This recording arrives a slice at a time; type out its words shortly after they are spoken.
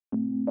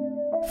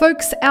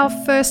Folks, our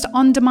first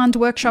on-demand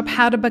workshop,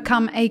 How to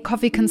Become a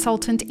Coffee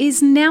Consultant,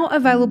 is now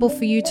available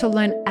for you to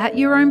learn at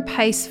your own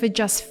pace for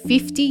just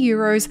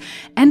 €50,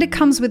 and it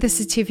comes with a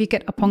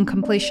certificate upon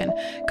completion.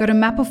 Go to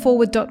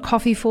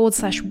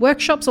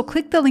mapperforward.coffee/workshops or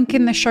click the link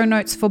in the show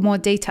notes for more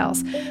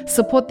details.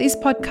 Support this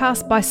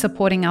podcast by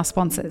supporting our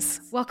sponsors.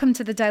 Welcome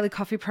to the Daily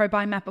Coffee Pro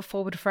by Mapper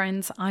Forward,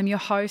 friends. I'm your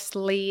host,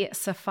 Lee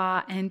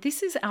Safar, and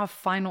this is our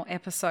final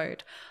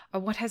episode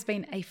of what has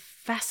been a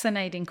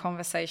fascinating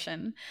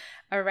conversation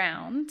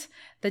around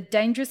the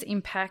dangerous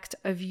impact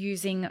of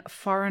using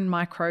foreign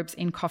microbes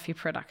in coffee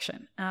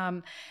production.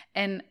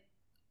 And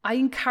I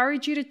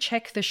encourage you to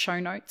check the show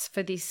notes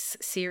for this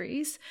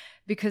series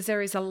because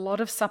there is a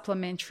lot of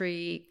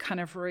supplementary kind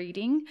of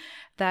reading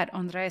that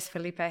Andres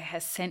Felipe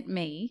has sent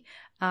me.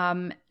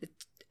 And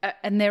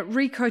there are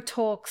RICO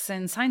talks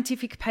and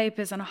scientific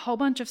papers and a whole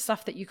bunch of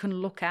stuff that you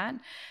can look at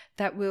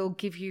that will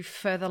give you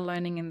further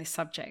learning in this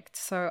subject.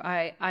 So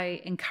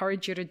I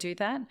encourage you to do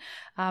that.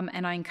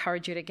 And I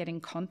encourage you to get in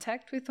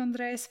contact with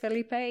Andres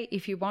Felipe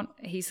if you want.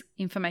 His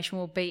information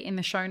will be in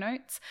the show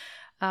notes.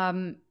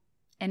 And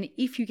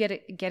if you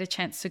get a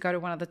chance to go to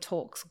one of the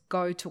talks,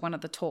 go to one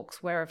of the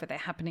talks wherever they're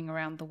happening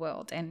around the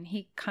world. And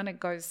he kind of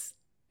goes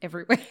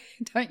everywhere,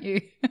 don't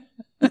you?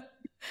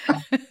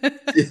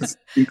 Yes.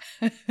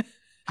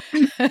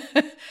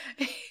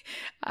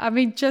 I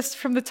mean, just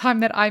from the time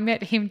that I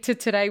met him to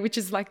today, which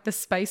is like the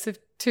space of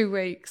 2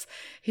 weeks,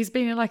 he's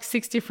been in like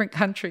 6 different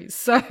countries.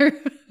 So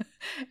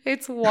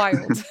it's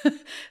wild.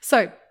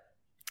 So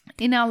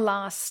in our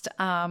last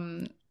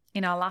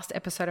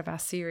episode of our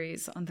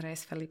series,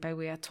 Andres Felipe,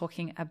 we are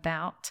talking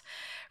about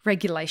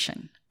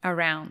regulation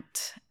around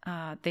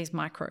these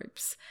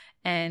microbes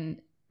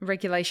and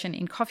regulation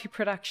in coffee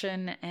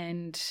production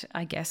and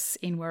I guess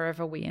in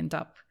wherever we end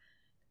up,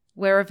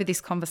 wherever this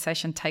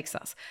conversation takes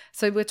us.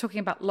 So we're talking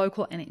about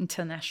local and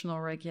international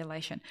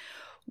regulation.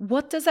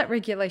 What does that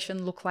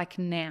regulation look like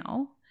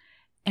now,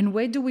 and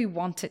where do we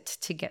want it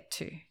to get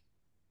to?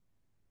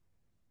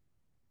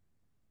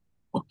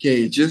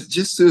 Okay,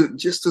 just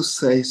to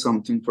say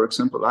something. For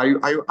example,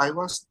 I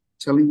was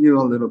telling you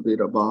a little bit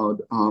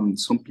about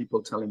some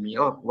people telling me,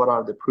 oh, what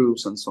are the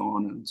proofs and so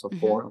on and so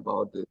forth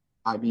about it.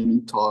 I've been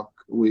in talk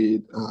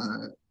with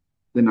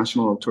the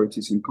national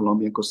authorities in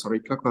Colombia and Costa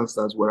Rica, because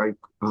that's where I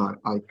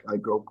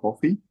grow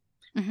coffee.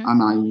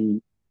 And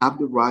I have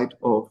the right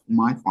of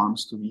my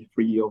farms to be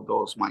free of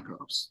those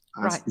microbes,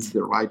 as is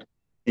the right of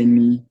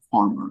any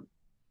farmer.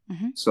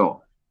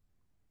 So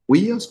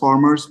we as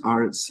farmers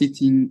are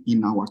sitting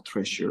in our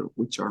treasure,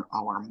 which are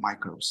our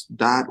microbes.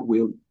 That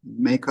will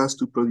make us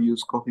to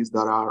produce coffees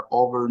that are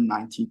over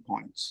 90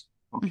 points,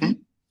 okay?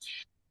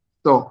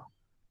 So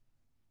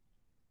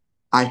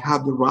I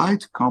have the right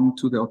to come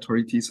to the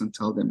authorities and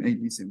tell them, hey,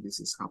 listen, this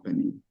is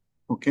happening,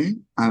 okay?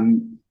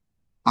 And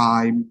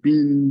I've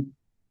been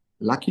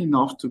lucky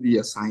enough to be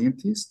a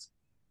scientist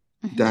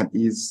that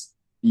is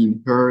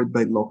being heard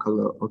by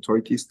local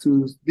authorities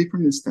to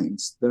different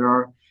extents.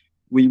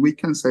 We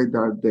can say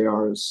that there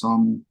are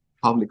some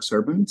public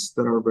servants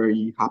that are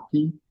very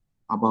happy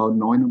about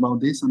knowing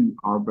about this and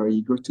are very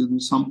eager to do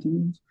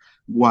something,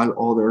 while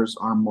others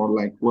are more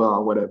like,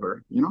 well,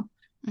 whatever, you know?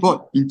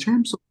 But in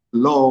terms of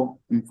law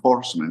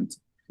enforcement,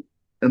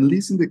 at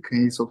least in the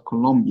case of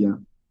Colombia,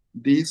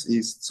 this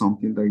is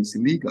something that is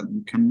illegal.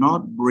 You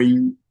cannot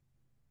bring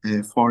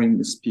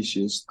foreign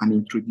species and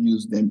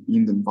introduce them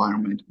in the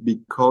environment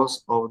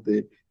because of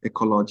the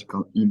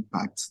ecological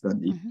impacts that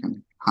it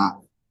can have.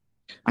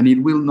 And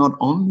it will not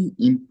only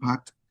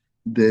impact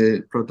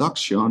the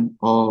production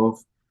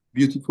of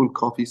beautiful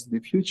coffees in the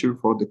future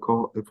for the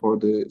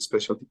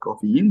specialty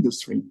coffee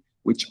industry,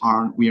 which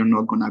we are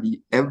not going to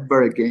be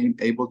ever again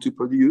able to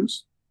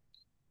produce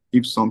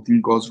if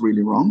something goes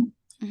really wrong.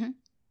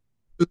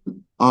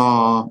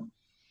 For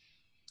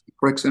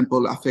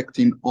example,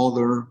 affecting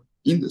other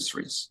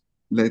industries.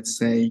 Let's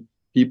say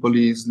people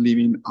is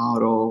living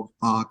out of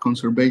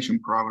conservation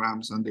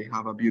programs and they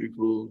have a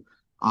beautiful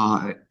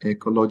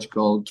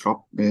ecological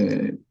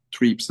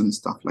trips and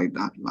stuff like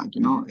that, like,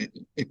 you know,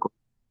 eco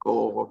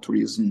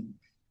tourism.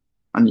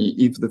 And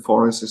if the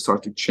forests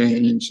start to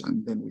change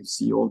and then we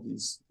see all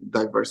this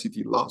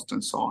diversity lost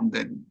and so on,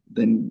 then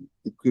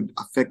it could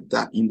affect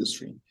that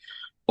industry.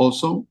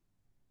 Also,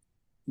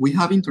 we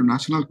have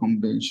international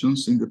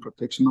conventions in the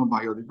protection of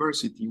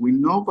biodiversity. We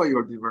know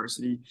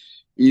biodiversity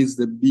is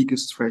the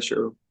biggest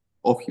treasure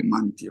of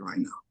humanity right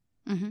now,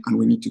 and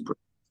we need to protect.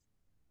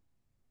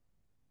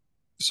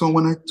 So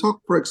when I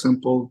talk, for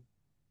example,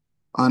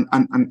 and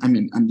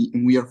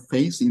we are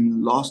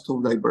facing loss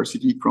of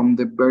diversity from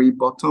the very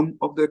bottom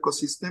of the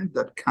ecosystem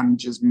that can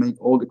just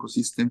make all the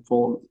ecosystem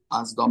fall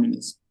as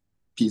domino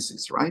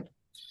pieces, right?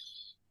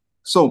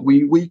 So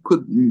we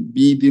could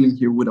be dealing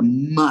here with a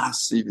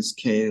massive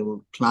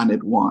scale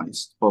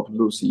planet-wise of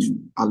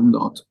losing a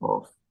lot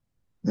of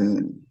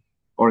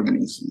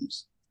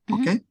organisms,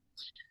 okay?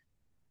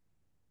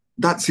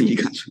 That's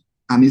illegal.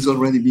 And it's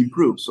already been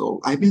proved. So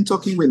I've been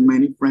talking with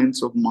many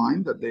friends of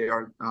mine that they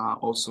are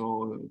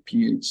also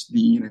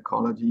PhD in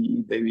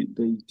ecology. They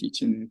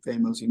teach in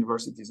famous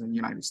universities in the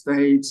United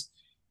States.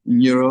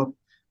 in Europe,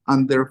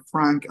 and their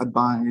frank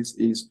advice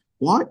is,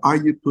 why are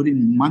you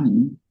putting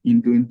money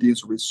in doing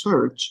this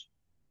research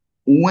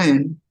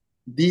when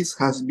this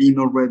has been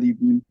already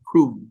been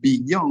proved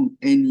beyond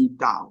any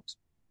doubt?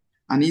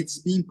 And it's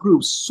been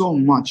proved so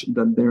much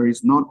that there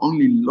is not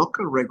only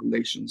local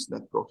regulations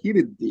that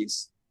prohibit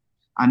this,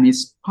 and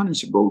is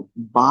punishable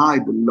by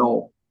the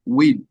law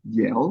with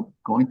jail,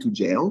 going to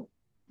jail,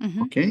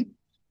 okay?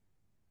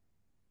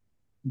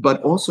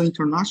 But also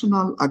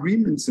international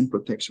agreements in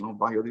protection of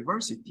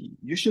biodiversity.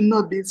 You should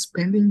not be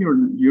spending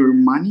your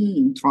money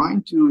in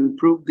trying to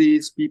prove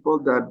these people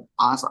that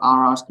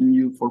are asking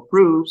you for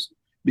proofs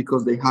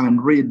because they haven't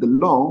read the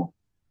law,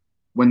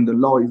 when the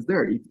law is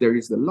there. If there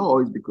is the law,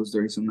 it's because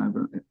there is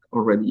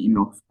already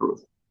enough proof.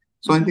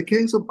 So in the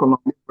case of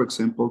Colombia, for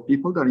example,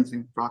 people that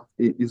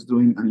is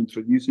doing and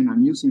introducing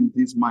and using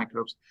these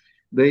microbes,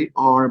 they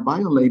are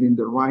violating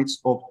the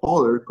rights of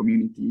other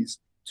communities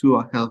to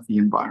a healthy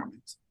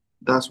environment.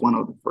 That's one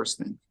of the first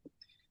things.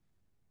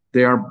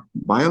 They are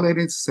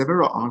violating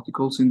several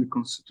articles in the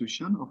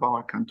Constitution of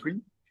our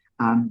country,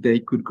 and they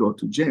could go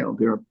to jail.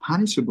 They are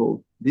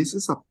punishable. This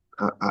is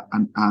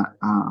an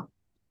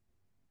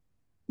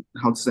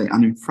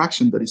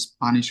infraction that is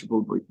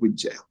punishable with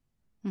jail.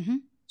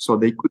 So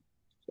they could.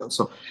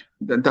 So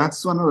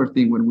that's another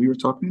thing. When we were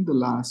talking the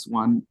last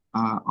one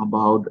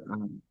about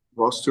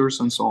rosters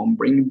and so on,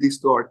 bringing this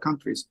to our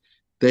countries,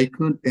 they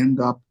could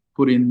end up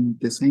putting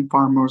the same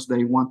farmers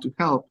they want to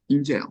help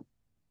in jail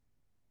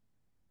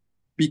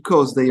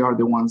because they are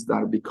the ones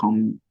that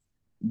become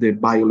the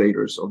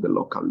violators of the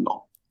local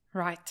law.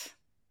 Right.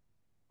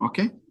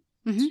 Okay?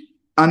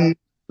 And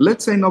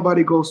let's say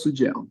nobody goes to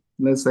jail.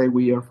 Let's say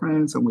we are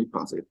friends and we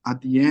pass it. At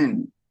the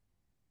end,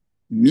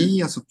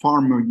 me as a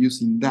farmer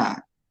using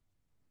that,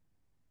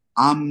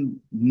 I'm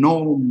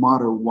no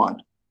matter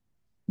what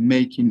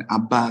making a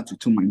bad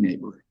to my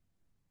neighbor,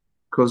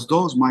 because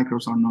those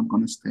microbes are not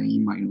going to stay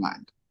in my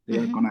land. They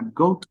are going to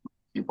go to my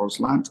neighbor's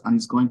land, and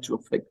it's going to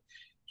affect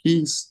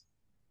his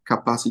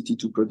capacity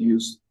to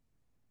produce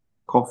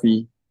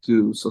coffee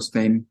to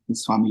sustain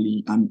his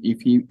family. And if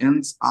he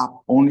ends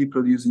up only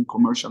producing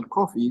commercial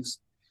coffees,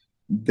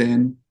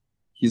 then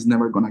he's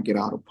never going to get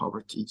out of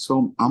poverty.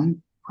 So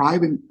I'm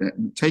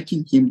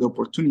taking him the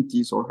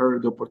opportunities, or her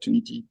the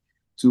opportunity,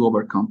 to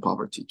overcome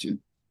poverty too.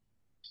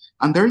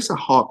 And there is a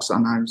hoax,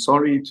 and I'm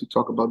sorry to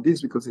talk about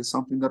this because it's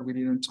something that we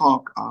didn't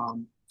talk.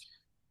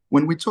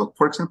 When we talk,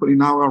 for example,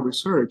 in our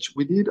research,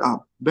 we did a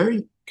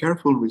very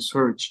careful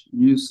research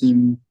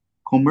using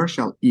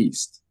commercial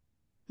yeast.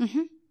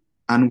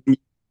 And we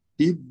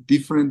did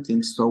different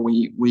things. So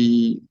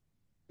we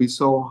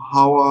saw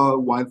how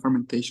wild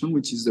fermentation,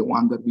 which is the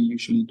one that we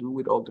usually do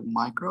with all the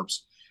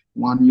microbes,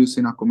 one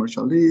using a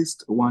commercial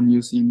yeast, one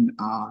using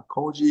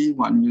koji,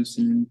 one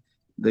using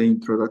the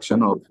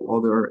introduction of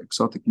other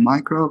exotic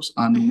microbes,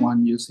 and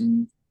one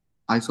using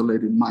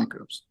isolated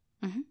microbes.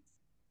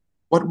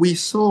 What we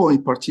saw,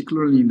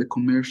 particularly in the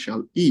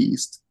commercial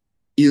yeast,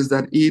 is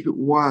that it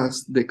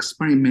was the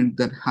experiment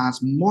that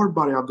has more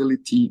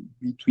variability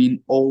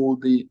between all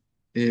the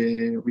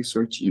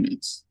research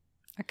units.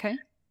 Okay.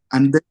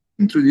 And then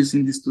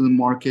introducing this to the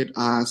market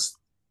as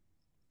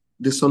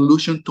the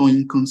solution to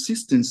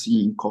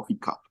inconsistency in coffee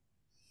cup.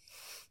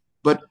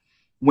 But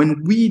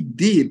when we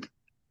did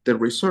the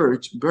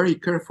research very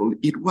carefully,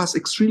 it was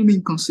extremely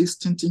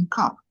inconsistent in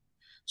cup.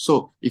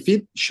 So if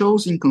it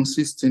shows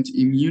inconsistent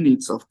in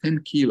units of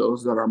 10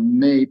 kilos that are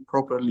made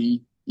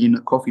properly in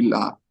a coffee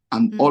lab,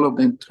 and all of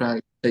them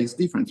taste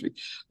differently,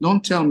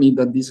 don't tell me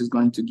that this is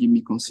going to give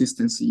me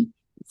consistency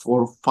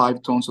for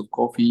 5 tons of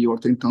coffee or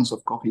 10 tons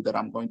of coffee that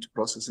I'm going to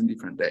process in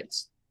different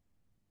days.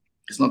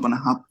 It's not going to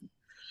happen.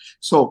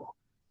 So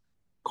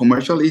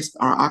commercial yeast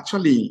are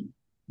actually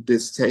the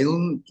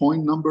sale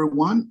point number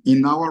one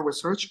in our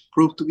research,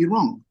 proved to be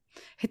wrong.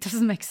 It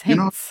doesn't make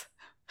sense.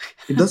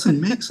 It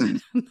doesn't make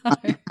sense. No. And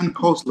it can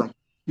cause like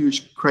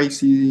huge,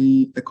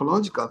 crazy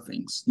ecological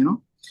things,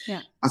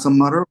 Yeah. As a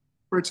matter of,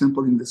 for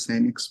example, in the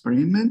same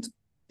experiment,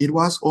 it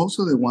was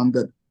also the one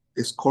that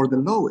scored the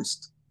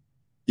lowest.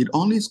 It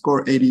only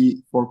scored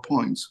 84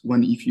 points,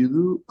 when if you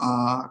do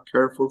a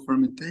careful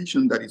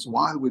fermentation that is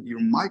wild with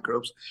your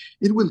microbes,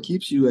 it will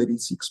give you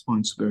 86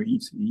 points very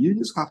easily. You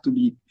just have to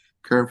be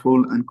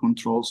careful and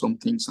control some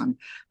things. And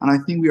I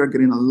think we are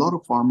getting a lot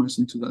of farmers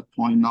into that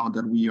point now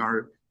that we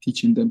are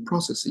teaching them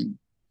processing.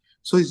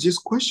 So it's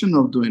just question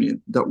of doing it.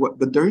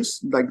 But there is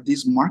like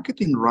this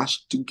marketing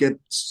rush to get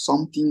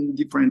something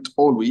different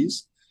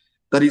always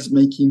that is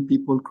making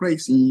people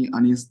crazy,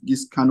 and is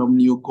this kind of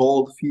new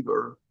gold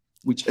fever,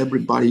 which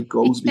everybody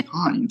goes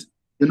behind,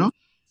 So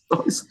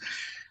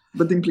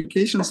but the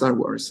implications are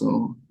worse.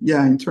 So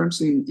yeah, in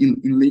terms in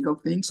legal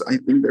things, I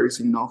think there is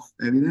enough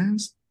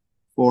evidence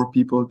for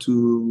people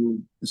to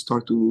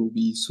start to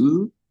be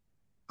sued,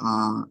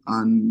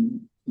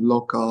 and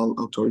local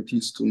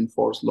authorities to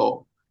enforce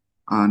law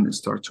and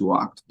start to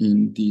act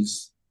in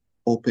this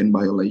open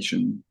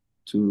violation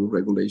to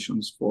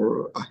regulations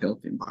for a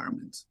healthy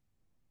environment.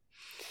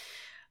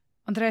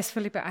 Andres,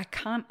 Felipe, I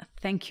can't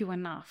thank you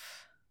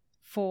enough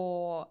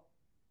for,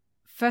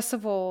 first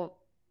of all,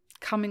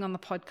 coming on the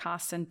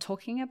podcast and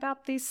talking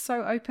about this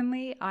so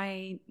openly.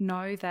 I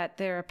know that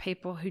there are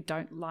people who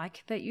don't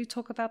like that you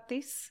talk about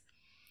this,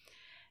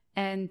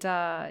 and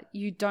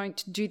you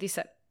don't do this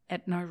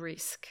at no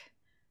risk,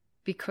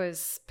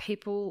 because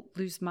people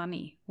lose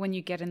money when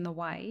you get in the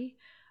way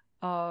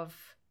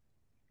of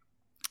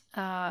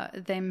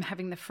them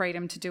having the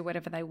freedom to do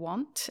whatever they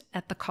want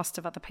at the cost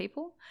of other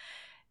people.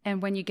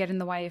 And when you get in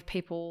the way of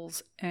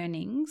people's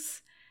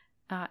earnings,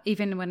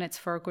 even when it's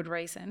for a good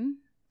reason,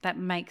 that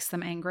makes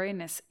them angry,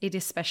 and it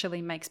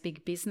especially makes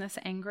big business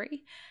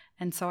angry.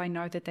 And so I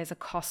know that there's a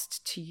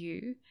cost to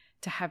you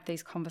to have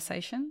these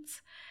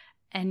conversations,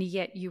 and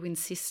yet you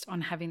insist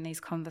on having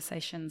these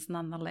conversations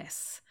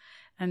nonetheless.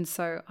 And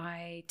so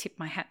I tip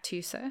my hat to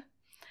you, sir.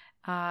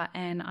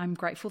 And I'm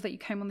grateful that you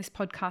came on this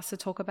podcast to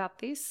talk about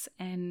this.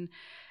 And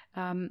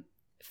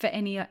for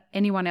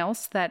anyone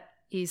else that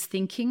is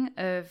thinking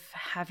of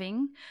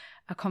having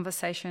a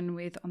conversation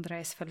with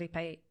Andres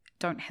Felipe,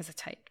 don't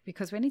hesitate,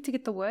 because we need to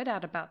get the word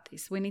out about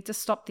this. We need to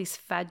stop this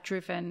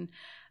fad-driven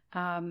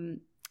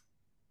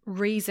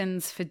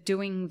reasons for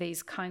doing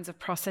these kinds of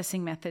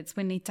processing methods.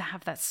 We need to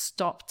have that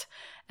stopped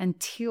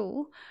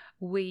until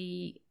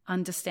we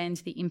understand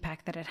the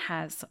impact that it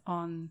has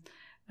on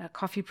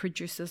coffee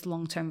producers'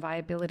 long-term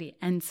viability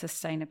and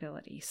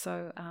sustainability.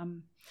 So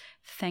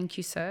thank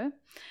you, sir.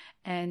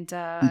 And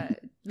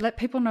let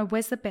people know,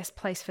 where's the best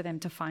place for them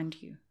to find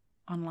you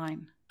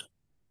online?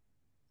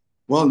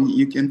 Well,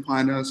 you can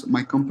find us.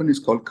 My company is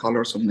called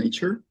Colors of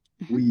Nature.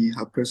 Mm-hmm. We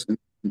have presence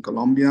in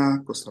Colombia,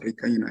 Costa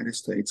Rica, United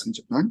States, and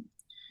Japan.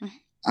 Mm-hmm.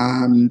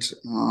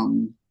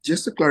 And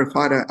just to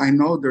clarify that, I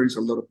know there is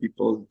a lot of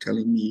people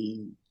telling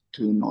me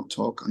to not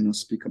talk and not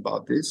speak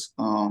about this,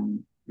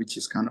 which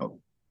is kind of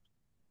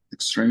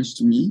strange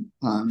to me,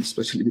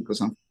 especially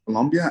because I'm from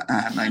Colombia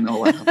and I know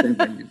what happens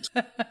when you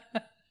talk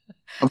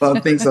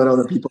about things that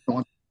other people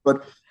don't.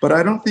 But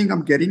I don't think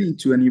I'm getting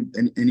into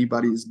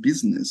anybody's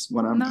business.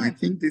 I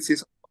think this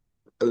is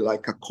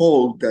like a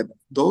call that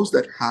those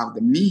that have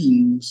the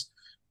means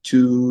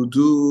to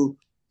do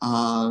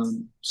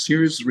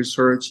serious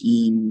research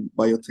in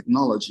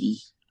biotechnology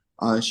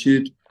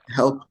should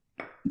help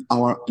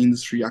our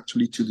industry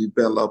actually to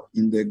develop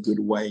in the good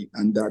way,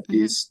 and that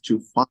is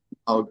to find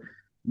out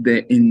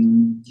the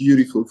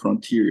beautiful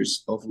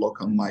frontiers of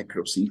local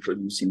microbes in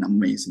producing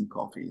amazing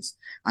coffees,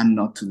 and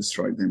not to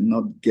destroy them,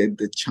 not get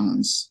the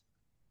chance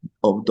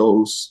of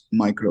those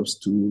microbes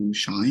to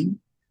shine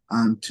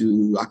and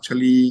to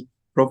actually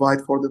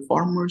provide for the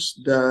farmers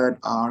that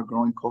are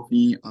growing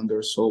coffee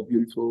under so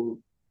beautiful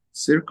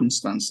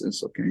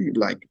circumstances, okay,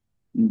 like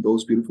in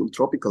those beautiful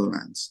tropical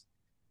lands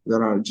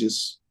that are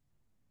just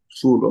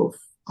full of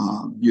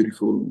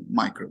beautiful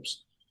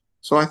microbes.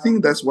 So I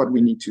think that's what we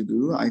need to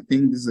do. I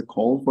think this is a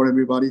call for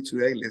everybody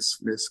today.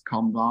 Let's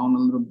calm down a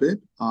little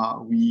bit.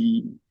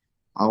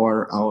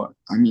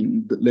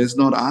 Let's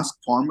not ask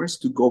farmers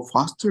to go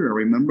faster.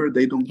 Remember,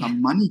 they don't have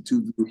money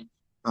to do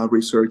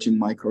research in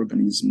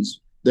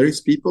microorganisms. There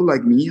is people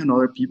like me and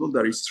other people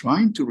that is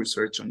trying to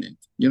research on it.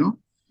 You know,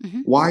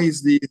 why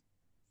is the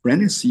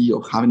frenzy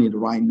of having it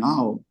right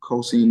now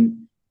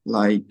causing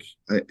like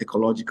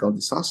ecological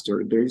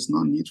disaster? There is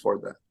no need for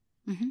that.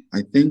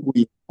 I think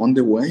we're on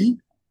the way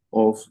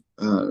of,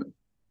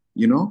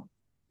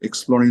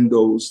 exploring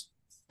those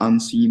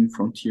unseen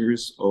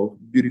frontiers of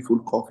beautiful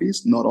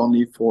coffees, not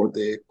only for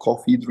the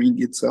coffee drink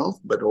itself,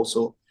 but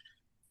also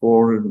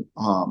for,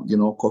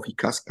 coffee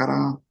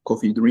cascara,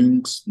 coffee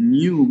drinks,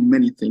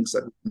 many things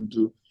that we can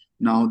do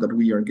now that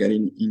we are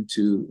getting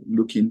into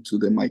looking to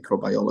the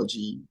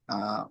microbiology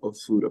of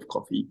food, of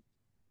coffee,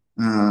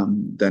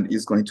 that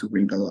is going to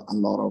bring a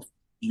lot of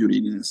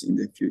beautiness in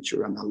the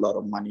future and a lot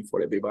of money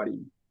for everybody.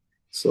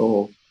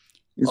 So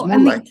it's more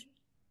like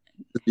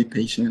to be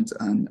patient,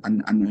 and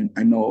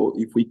I know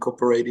if we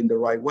cooperate in the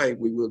right way,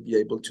 we will be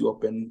able to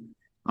open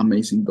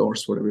amazing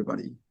doors for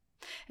everybody.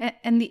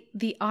 And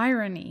the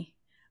irony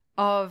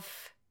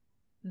of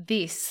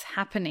this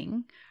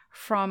happening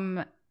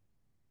from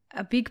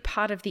a big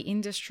part of the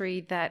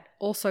industry that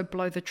also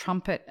blow the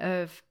trumpet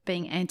of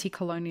being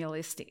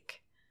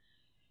anti-colonialistic.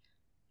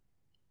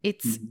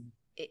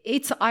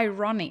 It's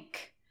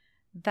ironic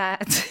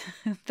that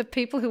the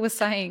people who are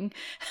saying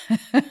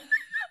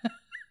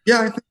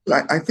yeah,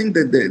 I think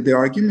that the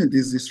argument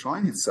is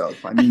destroying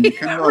itself. I mean, you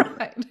cannot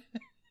right.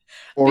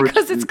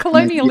 Because it's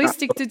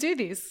colonialistic to do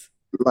this.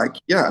 Like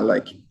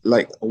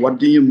what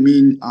do you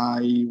mean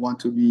I want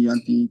to be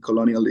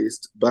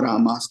anti-colonialist, but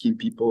I'm asking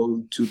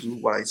people to do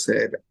what I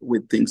said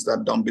with things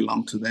that don't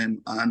belong to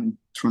them and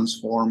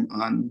transform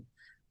and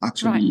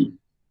actually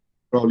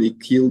probably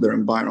kill their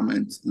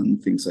environment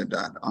and things like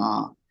that.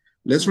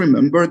 Let's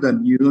remember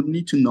that you don't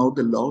need to know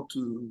the law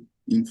to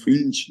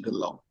infringe the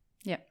law.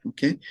 Yeah.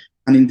 Okay.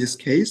 And in this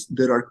case,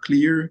 there are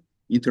clear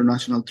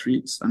international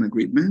treaties and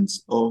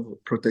agreements of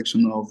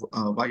protection of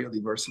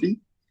biodiversity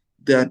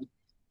that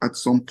at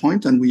some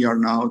point, and we are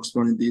now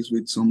exploring this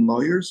with some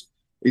lawyers,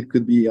 it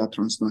could be a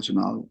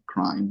transnational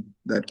crime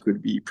that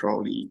could be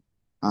probably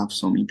have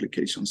some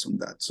implications on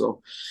that.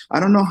 So I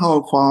don't know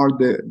how far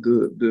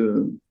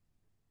the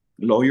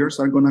lawyers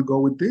are going to go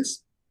with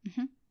this,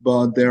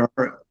 but there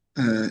are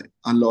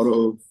a lot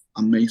of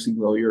amazing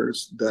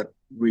lawyers that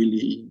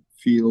really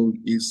feel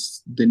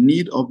is the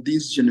need of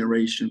this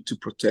generation to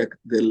protect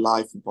the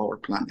life of our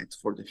planet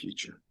for the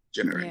future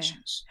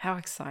generations. Yeah. How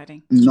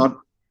exciting.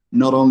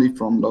 Not only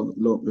from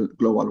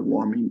global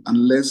warming,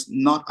 and let's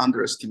not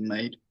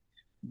underestimate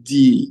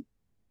the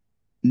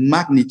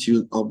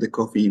magnitude of the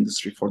coffee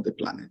industry for the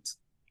planet,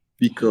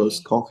 because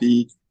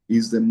coffee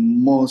is the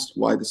most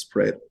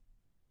widespread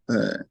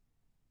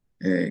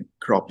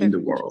crop in the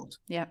world.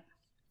 Yeah,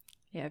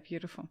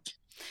 beautiful.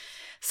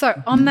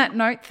 So on that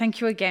note, thank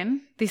you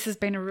again. This has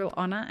been a real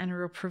honor and a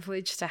real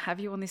privilege to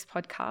have you on this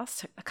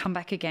podcast. Come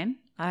back again.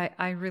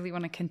 I really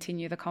want to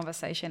continue the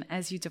conversation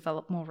as you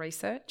develop more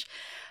research.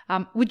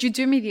 Would you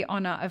do me the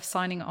honor of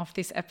signing off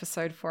this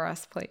episode for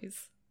us,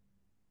 please?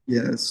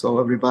 Yes. So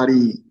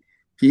everybody,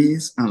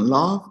 peace and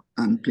love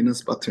and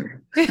peanut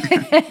butter.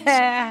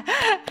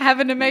 Have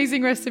an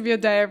amazing rest of your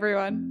day,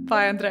 everyone.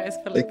 Bye, Andres,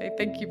 Felipe.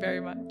 Thank you very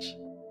much.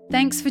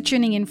 Thanks for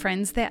tuning in,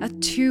 friends. There are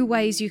 2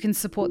 ways you can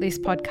support this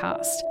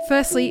podcast.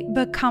 Firstly,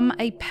 become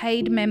a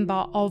paid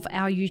member of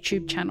our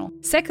YouTube channel.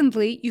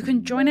 Secondly, you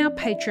can join our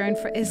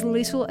Patreon for as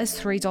little as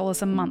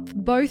 $3 a month.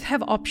 Both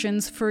have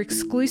options for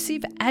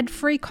exclusive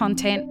ad-free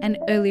content and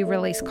early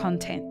release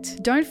content.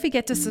 Don't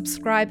forget to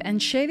subscribe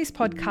and share this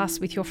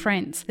podcast with your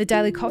friends. The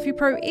Daily Coffee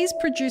Pro is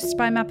produced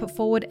by Map It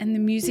Forward, and the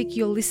music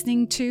you're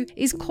listening to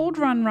is called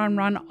Run, Run,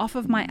 Run off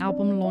of my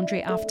album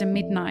Laundry After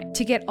Midnight.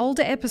 To get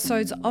older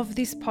episodes of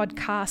this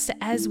podcast,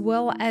 as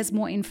well as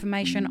more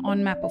information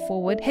on Map It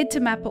Forward, head to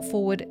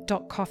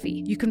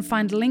mapitforward.coffee. You can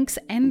find links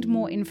and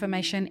more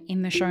information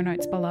in the show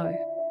notes below.